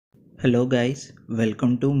Hello guys,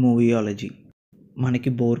 welcome to మూవీయాలజీ. మనకి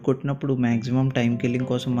bore కొట్టినప్పుడు maximum time killing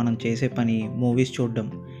కోసం మనం చేసే పని మూవీస్ చూడడం.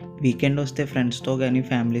 వీకెండ్ వస్తే ఫ్రెండ్స్తో కానీ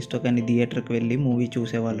ఫ్యామిలీస్తో కానీ థియేటర్కి వెళ్ళి మూవీ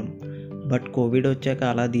చూసేవాళ్ళం. బట్ కోవిడ్ వచ్చాక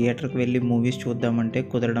అలా థియేటర్కి వెళ్ళి మూవీస్ చూద్దామంటే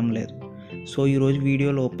కుదరడం లేదు. సో ఈరోజు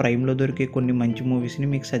వీడియోలో ప్రైమ్లో దొరికే కొన్ని మంచి మూవీస్ని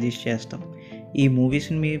మీకు సజెస్ట్ చేస్తాం. ఈ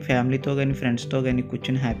మూవీస్ని మీ ఫ్యామిలీతో కానీ ఫ్రెండ్స్తో కానీ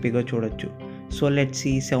కూర్చొని హ్యాపీగా చూడొచ్చు. So let's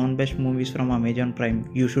see 7 best movies from Amazon prime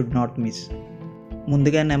you should not miss.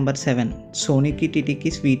 ముందుగా నెంబర్ 7, సోనీకి టిటికి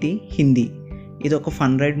స్వీటీ, హిందీ. ఇది ఒక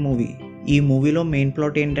ఫన్ రైడ్ మూవీ. ఈ మూవీలో మెయిన్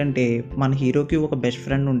ప్లాట్ ఏంటంటే, మన హీరోకి ఒక బెస్ట్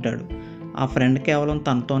ఫ్రెండ్ ఉంటాడు. ఆ ఫ్రెండ్ కేవలం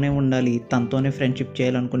తనతోనే ఉండాలి, తనతోనే ఫ్రెండ్షిప్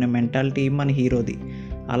చేయాలనుకునే మెంటాలిటీ మన హీరోది.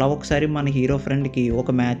 అలా ఒకసారి మన హీరో ఫ్రెండ్కి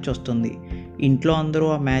ఒక మ్యాచ్ వస్తుంది. ఇంట్లో అందరూ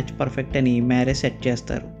ఆ మ్యాచ్ పర్ఫెక్ట్ అని మ్యారేజ్ సెట్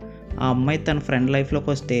చేస్తారు. ఆ అమ్మాయి తన ఫ్రెండ్ లైఫ్లోకి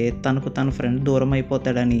వస్తే తన ఫ్రెండ్ దూరం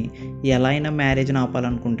అయిపోతాడని ఎలా అయినా మ్యారేజ్ని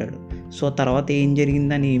ఆపాలనుకుంటాడు. సో తర్వాత ఏం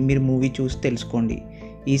జరిగిందని మీరు మూవీ చూసి తెలుసుకోండి.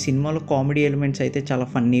 ఈ సినిమాలో కామెడీ ఎలిమెంట్స్ అయితే చాలా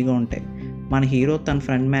ఫన్నీగా ఉంటాయి. మన హీరో తన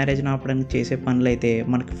ఫ్రెండ్ మ్యారేజ్ని ఆపడానికి చేసే పనులు అయితే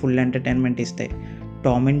మనకి ఫుల్ ఎంటర్టైన్మెంట్ ఇస్తాయి.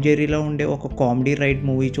 టామ్ అండ్ జెర్రీలో ఉండే ఒక కామెడీ రైడ్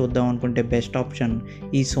మూవీ చూద్దాం అనుకుంటే బెస్ట్ ఆప్షన్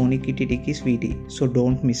ఈ సోనీకి టిటికి Sweety. So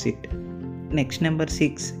don't miss it. Next number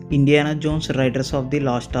 6, Indiana Jones riders of the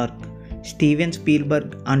last arc. Steven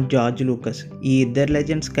Spielberg and George లూకస్, ఈ ఇద్దరు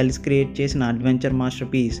లెజెండ్స్ కలిసి క్రియేట్ చేసిన అడ్వెంచర్ మాస్టర్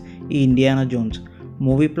పీస్ ఈ ఇండియానా జోన్స్.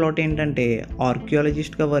 మూవీ ప్లాట్ ఏంటంటే,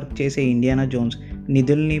 ఆర్కియాలజిస్ట్గా work చేసే ఇండియానా జోన్స్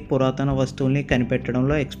నిధుల్ని, పురాతన వస్తువుల్ని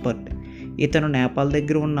కనిపెట్టడంలో ఎక్స్పర్ట్. ఇతను నేపాల్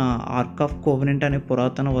దగ్గర ఉన్న ఆర్క్ ఆఫ్ కోవెనెంట్ అనే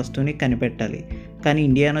పురాతన వస్తువుని కనిపెట్టాలి. కానీ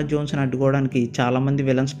ఇండియానా జోన్స్ని అడ్డుకోవడానికి చాలామంది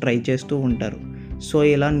విలన్స్ ట్రై చేస్తూ ఉంటారు. సో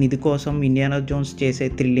ఇలా నిధి కోసం ఇండియానా జోన్స్ చేసే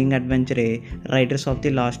thrilling అడ్వెంచరే riders of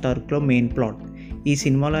the last ఆర్క్లో main plot. ఈ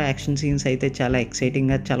సినిమాలో యాక్షన్ సీన్స్ అయితే చాలా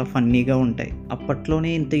ఎక్సైటింగ్గా, చాలా ఫన్నీగా ఉంటాయి. అప్పట్లోనే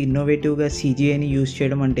ఇంత ఇన్నోవేటివ్గా CGIని యూజ్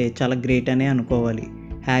చేయడం అంటే చాలా గ్రేట్ అనే అనుకోవాలి.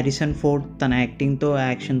 హ్యారిసన్ ఫోర్డ్ తన యాక్టింగ్తో,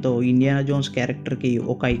 యాక్షన్తో ఇండియానా జోన్స్ క్యారెక్టర్కి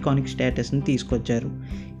ఒక ఐకానిక్ స్టేటస్ని తీసుకొచ్చారు.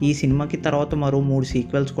 ఈ సినిమాకి తర్వాత మరో 3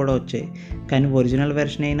 సీక్వెల్స్ కూడా వచ్చాయి. కానీ ఒరిజినల్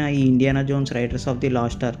వెర్షన్ అయిన ఈ Indiana Jones riders of the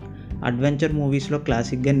last arc adventure మూవీస్లో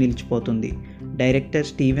క్లాసిక్గా నిలిచిపోతుంది. డైరెక్టర్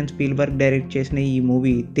స్టీవెన్ స్పీల్బర్గ్ డైరెక్ట్ చేసిన ఈ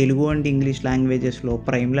మూవీ తెలుగు అండ్ ఇంగ్లీష్ లాంగ్వేజెస్లో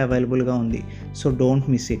ప్రైమ్లో అవైలబుల్గా ఉంది. So don't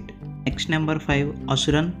miss it. Next number 5,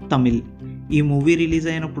 Asuran, Tamil. ఈ మూవీ రిలీజ్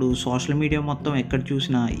అయినప్పుడు సోషల్ మీడియా మొత్తం ఎక్కడ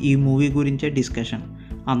చూసినా ఈ మూవీ గురించే డిస్కషన్.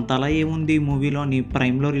 అంతలా ఏముంది ఈ మూవీలోని,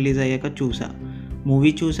 ప్రైమ్లో రిలీజ్ అయ్యాక చూసా.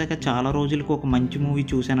 మూవీ చూశాక చాలా రోజులకు ఒక మంచి మూవీ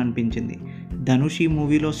చూశాను అనిపించింది. ధనుష్ ఈ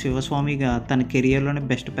మూవీలో శివస్వామిగా తన కెరియర్లోనే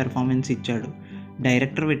బెస్ట్ పెర్ఫార్మెన్స్ ఇచ్చాడు.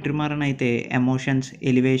 డైరెక్టర్ వెట్రిమారన్ అయితే ఎమోషన్స్,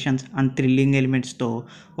 ఎలివేషన్స్ అండ్ థ్రిల్లింగ్ ఎలిమెంట్స్తో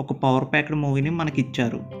ఒక పవర్ ప్యాక్డ్ మూవీని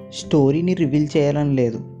మనకిచ్చారు. స్టోరీని రివీల్ చేయాలని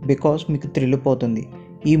లేదు, బికాస్ మీకు థ్రిల్ పోతుంది.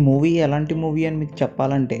 ఈ మూవీ ఎలాంటి మూవీ అని మీకు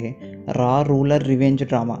చెప్పాలంటే, రా రూలర్ రివెంజ్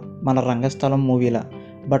డ్రామా, మన రంగస్థలం మూవీలా.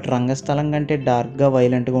 బట్ రంగస్థలం కంటే డార్క్గా,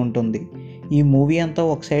 వైలెంట్గా ఉంటుంది. ఈ మూవీ అంతా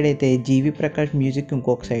ఒక సైడ్ అయితే జీవి ప్రకాష్ మ్యూజిక్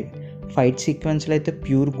ఇంకొక సైడ్. ఫైట్ సీక్వెన్స్లో అయితే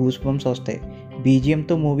ప్యూర్ గూస్ బంప్స్ వస్తాయి.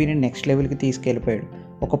 BGMతో మూవీని నెక్స్ట్ లెవెల్కి తీసుకెళ్ళిపోయాడు.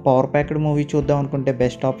 ఒక పవర్ ప్యాక్డ్ మూవీ చూద్దాం అనుకుంటే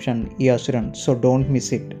బెస్ట్ ఆప్షన్ ఈ Asuran. So don't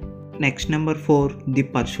miss it. Next number 4, the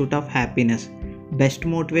pursuit of happiness. Best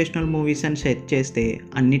motivational movies అని సెర్చ్ చేస్తే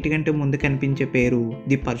అన్నిటికంటే ముందు కనిపించే పేరు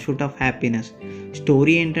the pursuit of happiness.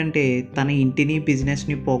 Story ఏంటంటే, తన ఇంటిని,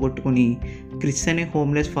 బిజినెస్ని పోగొట్టుకుని క్రిస్ అనే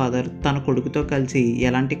హోమ్లెస్ ఫాదర్ తన కొడుకుతో కలిసి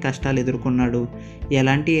ఎలాంటి కష్టాలు ఎదుర్కొన్నాడు,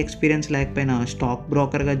 ఎలాంటి ఎక్స్పీరియన్స్ లేకపోయినా స్టాక్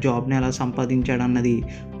బ్రోకర్గా జాబ్ని ఎలా సంపాదించాడన్నది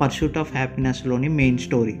పర్సూట్ ఆఫ్ హ్యాపీనెస్లోని మెయిన్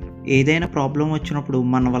స్టోరీ. ఏదైనా ప్రాబ్లం వచ్చినప్పుడు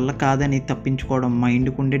మన వల్ల కాదని తప్పించుకోవడం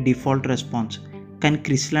మైండ్కు ఉండే డిఫాల్ట్ రెస్పాన్స్. కానీ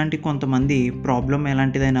క్రిస్ లాంటి కొంతమంది ప్రాబ్లం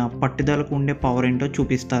ఎలాంటిదైనా పట్టుదలకు ఉండే పవర్ ఏంటో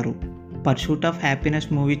చూపిస్తారు. పర్సూట్ ఆఫ్ హ్యాపీనెస్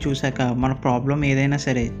మూవీ చూశాక మన ప్రాబ్లం ఏదైనా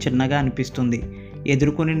సరే చిన్నగా అనిపిస్తుంది,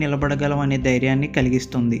 ఎదుర్కొని నిలబడగలం అనే ధైర్యాన్ని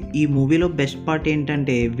కలిగిస్తుంది. ఈ మూవీలో బెస్ట్ పార్ట్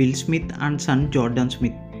ఏంటంటే, will Smith and sun Jordan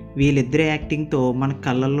Smith, వీళ్ళిద్దరి యాక్టింగ్తో మన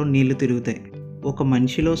కళ్ళల్లో నీళ్లు తిరుగుతాయి. ఒక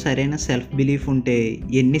మనిషిలో సరైన సెల్ఫ్ బిలీఫ్ ఉంటే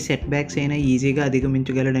ఎన్ని సెట్ బ్యాక్స్ అయినా ఈజీగా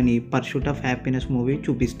అధిగమించగలడని పర్సూట్ ఆఫ్ హ్యాపీనెస్ మూవీ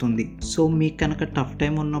చూపిస్తుంది. సో మీకు కనుక టఫ్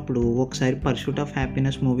టైం ఉన్నప్పుడు ఒకసారి పర్సూట్ ఆఫ్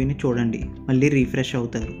హ్యాపీనెస్ మూవీని చూడండి, మళ్ళీ రీఫ్రెష్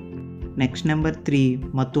అవుతారు. నెక్స్ట్ నెంబర్ 3,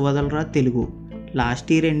 మత్తు వదలరా తెలుగు. లాస్ట్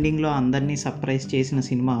ఇయర్ ఎండింగ్లో అందరినీ సర్ప్రైజ్ చేసిన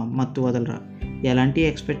సినిమా మత్తు వదలరా. ఎలాంటి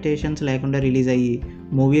ఎక్స్పెక్టేషన్స్ లేకుండా రిలీజ్ అయ్యి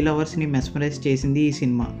మూవీ లవర్స్ని మెస్మరైజ్ చేసింది ఈ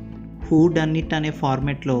సినిమా. హూ డన్ ఇట్ అనే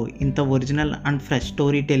ఫార్మెట్లో ఇంత original and fresh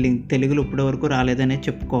story telling తెలుగులో ఇప్పటివరకు రాలేదనే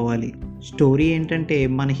చెప్పుకోవాలి. స్టోరీ ఏంటంటే,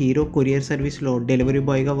 మన హీరో కొరియర్ సర్వీస్లో డెలివరీ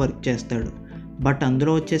బాయ్గా వర్క్ చేస్తాడు. బట్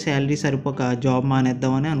అందులో వచ్చే శాలరీ సరిపోక జాబ్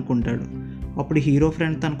మానేద్దామని అనుకుంటాడు. అప్పుడు హీరో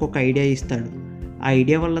ఫ్రెండ్ తనకు ఒక ఐడియా ఇస్తాడు. ఆ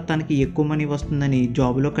ఐడియా వల్ల తనకి ఎక్కువ మనీ వస్తుందని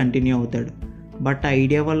జాబ్లో కంటిన్యూ అవుతాడు. బట్ ఆ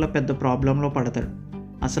ఐడియా వల్ల పెద్ద ప్రాబ్లంలో పడతాడు.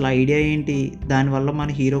 అసలు ఐడియా ఏంటి, దానివల్ల మన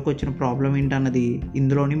హీరోకి వచ్చిన ప్రాబ్లం ఏంటన్నది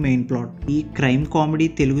ఇందులోని మెయిన్ ప్లాట్. ఈ క్రైమ్ కామెడీ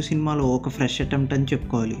తెలుగు సినిమాలో ఒక ఫ్రెష్ అటెంప్ట్ అని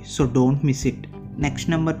చెప్పుకోవాలి. So don't miss it.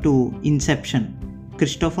 Next number 2, Inception.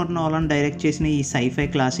 Christopher Nolan direct చేసిన ఈ సైఫై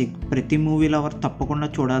క్లాసిక్ ప్రతి మూవీ లవర్ తప్పకుండా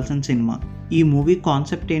చూడాల్సిన సినిమా. ఈ మూవీ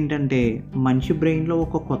కాన్సెప్ట్ ఏంటంటే మనిషి బ్రెయిన్లో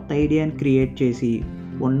ఒక కొత్త ఐడియాని క్రియేట్ చేసి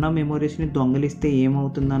ఉన్న మెమొరీస్ని దొంగలిస్తే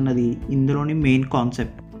ఏమవుతుందన్నది ఇందులోని మెయిన్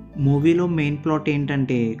కాన్సెప్ట్. మూవీలో మెయిన్ ప్లాట్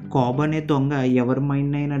ఏంటంటే కాబ్ అనే దొంగ ఎవరి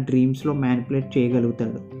మైండ్ అయినా డ్రీమ్స్లో మ్యానిపులేట్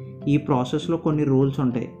చేయగలుగుతాడు. ఈ ప్రాసెస్లో కొన్ని రూల్స్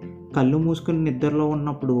ఉంటాయి. కళ్ళు మూసుకుని నిద్రలో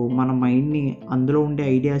ఉన్నప్పుడు మన మైండ్ని అందులో ఉండే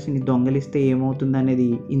ఐడియాస్ని దొంగలిస్తే ఏమవుతుంది అనేది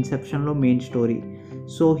ఇన్సెప్షన్లో main story.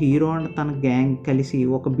 So hero and తన గ్యాంగ్ కలిసి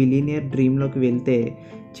ఒక బిలియనియర్ డ్రీమ్లోకి వెళ్తే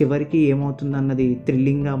చివరికి ఏమవుతుంది అన్నది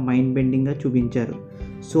థ్రిల్లింగ్గా మైండ్ బెండింగ్గా చూపించారు.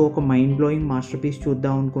 సో ఒక మైండ్ బ్లోయింగ్ మాస్టర్ పీస్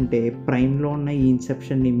చూద్దాం అనుకుంటే ప్రైమ్లో ఉన్న ఈ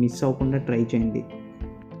ఇన్సెప్షన్ని మిస్ అవ్వకుండా ట్రై చేయండి.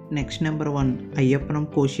 Next number 1 అయ్యప్పనం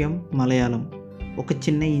Koshiyum Malayalam. ఒక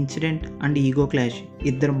చిన్న ఇన్సిడెంట్ అండ్ ఈగో క్లాష్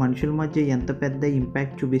ఇద్దరు మనుషుల మధ్య ఎంత పెద్ద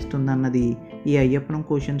ఇంపాక్ట్ చూపిస్తుందన్నది ఈ అయ్యప్పనం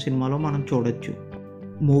కోశియం సినిమాలో మనం చూడొచ్చు.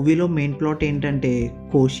 మూవీలో మెయిన్ ప్లాట్ ఏంటంటే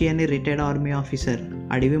కోశి అనే రిటైర్డ్ ఆర్మీ ఆఫీసర్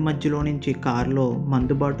అడవి మధ్యలో నుంచి కారులో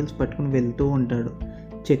మందు బాటిల్స్ పట్టుకుని వెళ్తూ ఉంటాడు.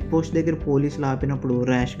 చెక్ పోస్ట్ దగ్గర పోలీసులు ఆపినప్పుడు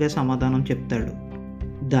ర్యాష్గా సమాధానం చెప్తాడు.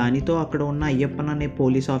 దానితో అక్కడ ఉన్న అయ్యప్పన్ అనే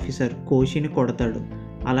పోలీస్ ఆఫీసర్ కోశిని కొడతాడు.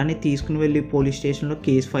 అలానే తీసుకుని వెళ్ళి పోలీస్ స్టేషన్లో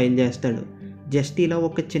కేసు ఫైల్ చేస్తాడు. జస్ట్ ఇలా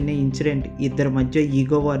ఒక చిన్న ఇన్సిడెంట్ ఇద్దరి మధ్య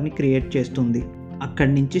ఈగో వార్ని క్రియేట్ చేస్తుంది.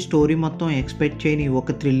 అక్కడి నుంచి స్టోరీ మొత్తం ఎక్స్పెక్ట్ చేయని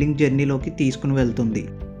ఒక థ్రిల్లింగ్ జర్నీలోకి తీసుకుని వెళ్తుంది.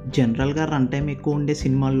 జనరల్గా రన్ టైం ఎక్కువ ఉండే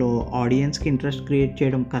సినిమాల్లో ఆడియన్స్కి ఇంట్రెస్ట్ క్రియేట్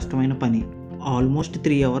చేయడం కష్టమైన పని. ఆల్మోస్ట్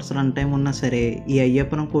 3 hours రన్ టైం ఉన్నా సరే ఈ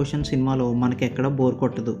అయ్యప్పనం కోశం సినిమాలో మనకి ఎక్కడా బోర్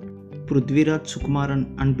కొట్టదు. పృథ్వీరాజ్ సుకుమారన్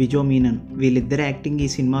అండ్ బిజో మీనన్ వీళ్ళిద్దరి యాక్టింగ్ ఈ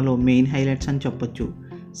సినిమాలో మెయిన్ హైలైట్స్ అని చెప్పొచ్చు.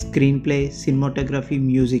 స్క్రీన్ ప్లే, సినిమాటోగ్రఫీ,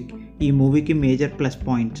 మ్యూజిక్ ఈ మూవీకి మేజర్ ప్లస్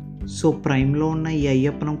పాయింట్స్. సో ప్రైమ్లో ఉన్న ఈ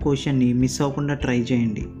అయ్యప్పనం కోశన్ని మిస్ అవ్వకుండా ట్రై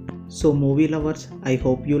చేయండి. So movie lovers, I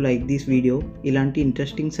hope you like this video. ఇలాంటి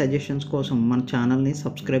ఇంట్రెస్టింగ్ సజెషన్స్ కోసం మన ఛానల్ని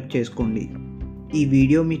సబ్స్క్రైబ్ చేసుకోండి. ఈ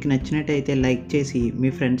వీడియో మీకు నచ్చినట్టయితే లైక్ చేసి మీ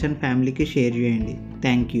ఫ్రెండ్స్ అండ్ ఫ్యామిలీకి షేర్ చేయండి.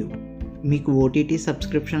 Thank you. మీకు ఓటీటీ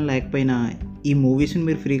సబ్స్క్రిప్షన్ లేకపోయినా ఈ మూవీస్ని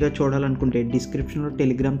మీరు ఫ్రీగా చూడాలనుకుంటే డిస్క్రిప్షన్లో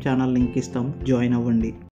టెలిగ్రామ్ ఛానల్ లింక్ ఇస్తాం, జాయిన్ అవ్వండి.